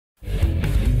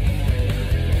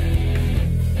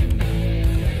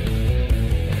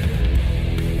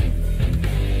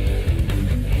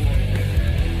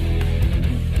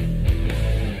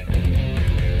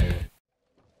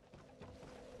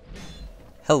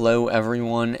Hello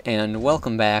everyone, and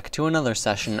welcome back to another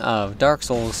session of Dark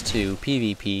Souls 2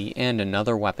 PvP and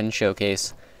another weapon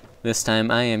showcase. This time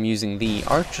I am using the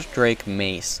Archdrake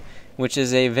Mace, which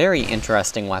is a very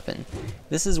interesting weapon.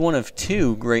 This is one of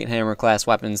two Great Hammer class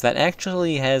weapons that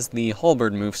actually has the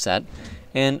halberd moveset,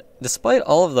 and despite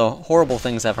all of the horrible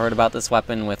things I've heard about this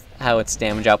weapon with how its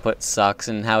damage output sucks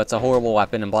and how it's a horrible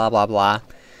weapon and blah blah blah,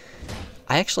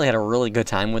 I actually had a really good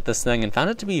time with this thing and found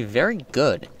it to be very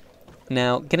good.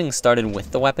 Now, getting started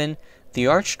with the weapon, the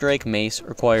Archdrake Mace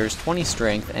requires 20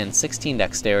 strength and 16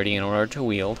 dexterity in order to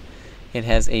wield. It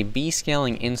has a B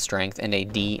scaling in strength and a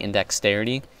D in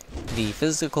dexterity. The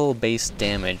physical base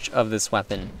damage of this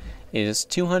weapon is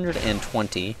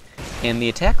 220, and the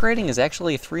attack rating is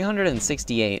actually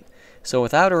 368. So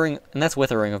without a ring, and that's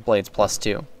with a ring of blades plus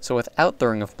 2. So without the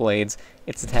ring of blades,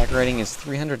 its attack rating is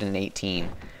 318.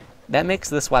 That makes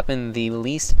this weapon the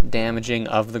least damaging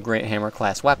of the Great Hammer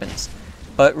class weapons.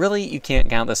 But really, you can't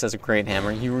count this as a Great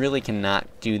Hammer. You really cannot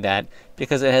do that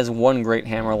because it has one Great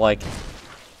Hammer-like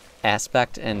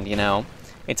aspect, and, you know,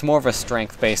 it's more of a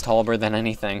strength-based halberd than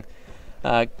anything.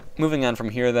 Moving on from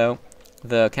here, though,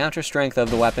 the counter strength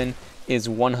of the weapon is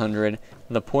 100.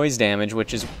 The poise damage,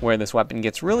 which is where this weapon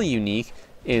gets really unique,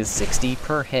 is 60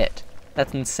 per hit.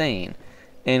 That's insane.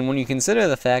 And when you consider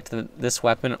the fact that this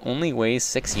weapon only weighs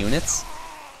 6 units,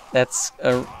 that's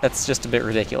just a bit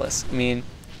ridiculous. I mean,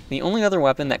 the only other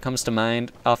weapon that comes to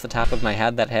mind off the top of my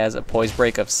head that has a poise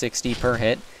break of 60 per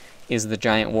hit is the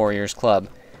Giant Warrior's Club.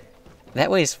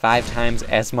 That weighs 5 times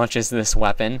as much as this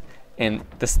weapon, and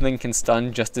this thing can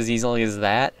stun just as easily as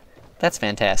that. That's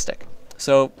fantastic.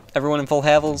 So, everyone in full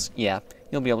havels, yeah,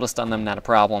 you'll be able to stun them, not a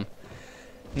problem.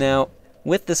 Now,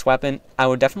 with this weapon, I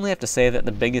would definitely have to say that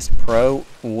the biggest pro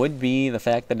would be the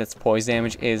fact that its poise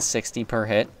damage is 60 per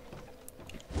hit.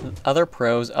 Other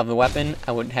pros of the weapon,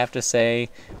 I would have to say,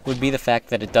 would be the fact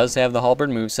that it does have the halberd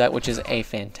moveset, which is a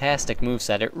fantastic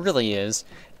moveset, it really is.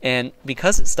 And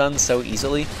because it stuns so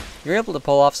easily, you're able to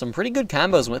pull off some pretty good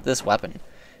combos with this weapon.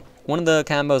 One of the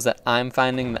combos that I'm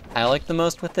finding that I like the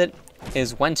most with it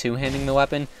is when two-handing the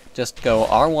weapon, just go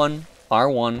R1,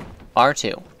 R1,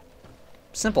 R2.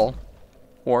 Simple.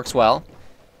 Works well,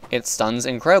 it stuns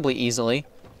incredibly easily,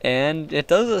 and it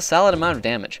does a solid amount of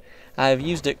damage. I've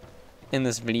used it in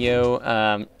this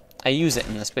video, I use it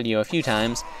in this video a few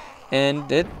times,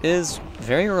 and it is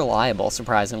very reliable,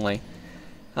 surprisingly.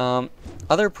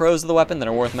 Other pros of the weapon that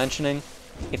are worth mentioning,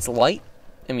 it's light.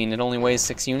 I mean, it only weighs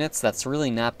 6 units, that's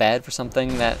really not bad for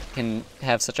something that can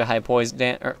have such a high poise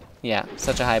damage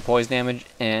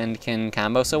and can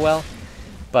combo so well.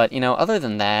 But, you know, other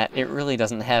than that, it really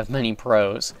doesn't have many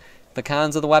pros. The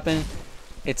cons of the weapon,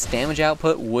 its damage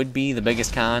output would be the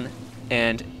biggest con,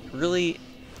 and really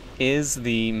is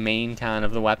the main con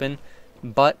of the weapon,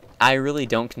 but I really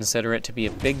don't consider it to be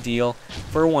a big deal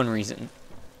for one reason.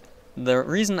 The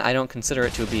reason I don't consider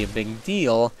it to be a big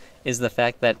deal is the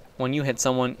fact that when you hit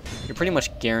someone, you're pretty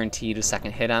much guaranteed a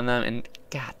second hit on them, and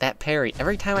God, that parry,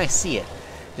 every time I see it,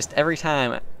 just every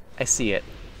time I see it,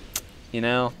 you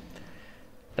know,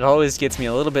 it always gets me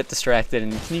a little bit distracted,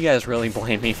 and can you guys really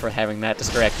blame me for having that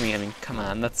distract me? I mean, come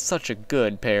on, that's such a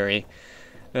good parry.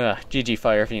 Ugh, GG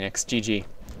Fire Phoenix, GG.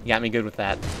 You got me good with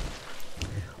that.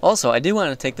 Also, I do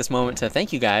want to take this moment to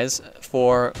thank you guys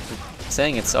for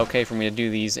saying it's okay for me to do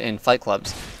these in fight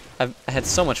clubs. I had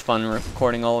so much fun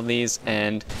recording all of these,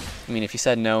 and, I mean, if you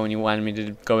said no and you wanted me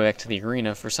to go back to the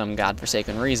arena for some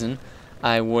godforsaken reason,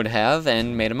 I would have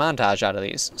and made a montage out of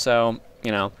these. So,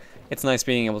 you know, it's nice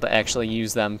being able to actually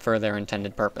use them for their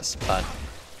intended purpose. But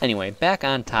anyway, back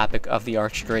on topic of the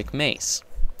Archdrake Mace.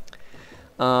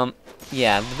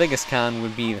 Yeah, the biggest con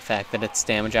would be the fact that its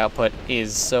damage output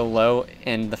is so low,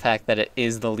 and the fact that it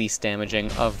is the least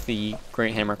damaging of the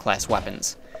Great Hammer class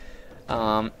weapons.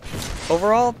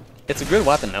 Overall, it's a good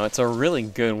weapon though. It's a really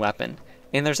good weapon.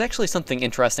 And there's actually something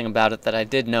interesting about it that I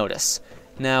did notice.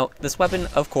 Now, this weapon,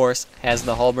 of course, has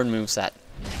the halberd moveset.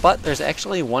 But there's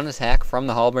actually one attack from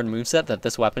the halberd moveset that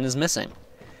this weapon is missing.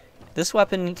 This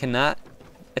weapon cannot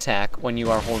attack when you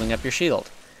are holding up your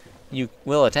shield. You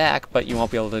will attack, but you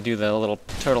won't be able to do the little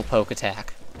turtle poke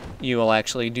attack. You will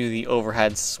actually do the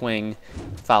overhead swing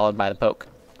followed by the poke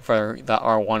for the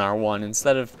R1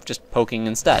 instead of just poking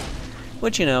instead.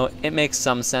 Which, you know, it makes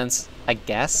some sense, I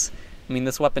guess. I mean,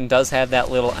 this weapon does have that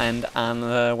little end on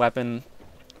the weapon.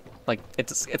 Like,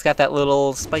 it's got that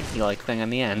little spiky-like thing on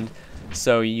the end.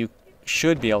 So you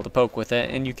should be able to poke with it,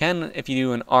 and you can if you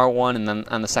do an R1 and then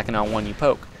on the second R1 you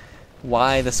poke.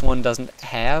 Why this one doesn't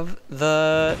have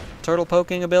the turtle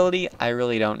poking ability, I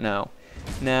really don't know.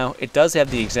 Now, it does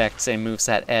have the exact same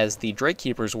moveset as the Drake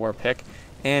Keeper's War Pick,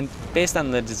 And based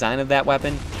on the design of that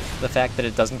weapon, the fact that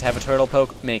it doesn't have a turtle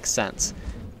poke makes sense.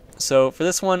 So for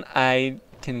this one, I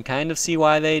can kind of see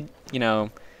why they,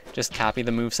 just copy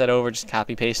the moveset over, just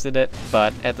copy pasted it,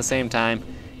 but at the same time,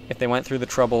 if they went through the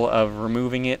trouble of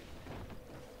removing it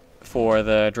for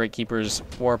the Drake Keeper's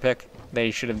War Pick,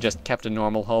 they should have just kept a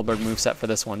normal halberd moveset for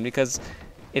this one, because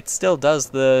it still does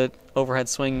the overhead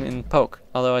swing and poke,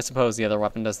 although I suppose the other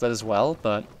weapon does that as well,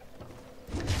 but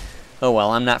oh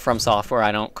well, I'm not from software,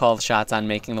 I don't call the shots on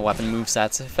making the weapon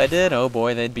movesets. If I did, oh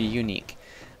boy, they'd be unique.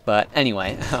 But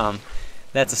anyway,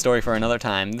 that's a story for another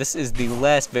time. This is the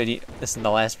last video. This is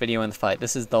the last video in the fight.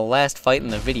 This is the last fight in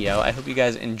the video. I hope you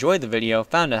guys enjoyed the video,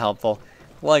 found it helpful.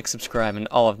 Like, subscribe, and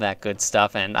all of that good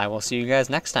stuff, and I will see you guys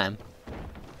next time.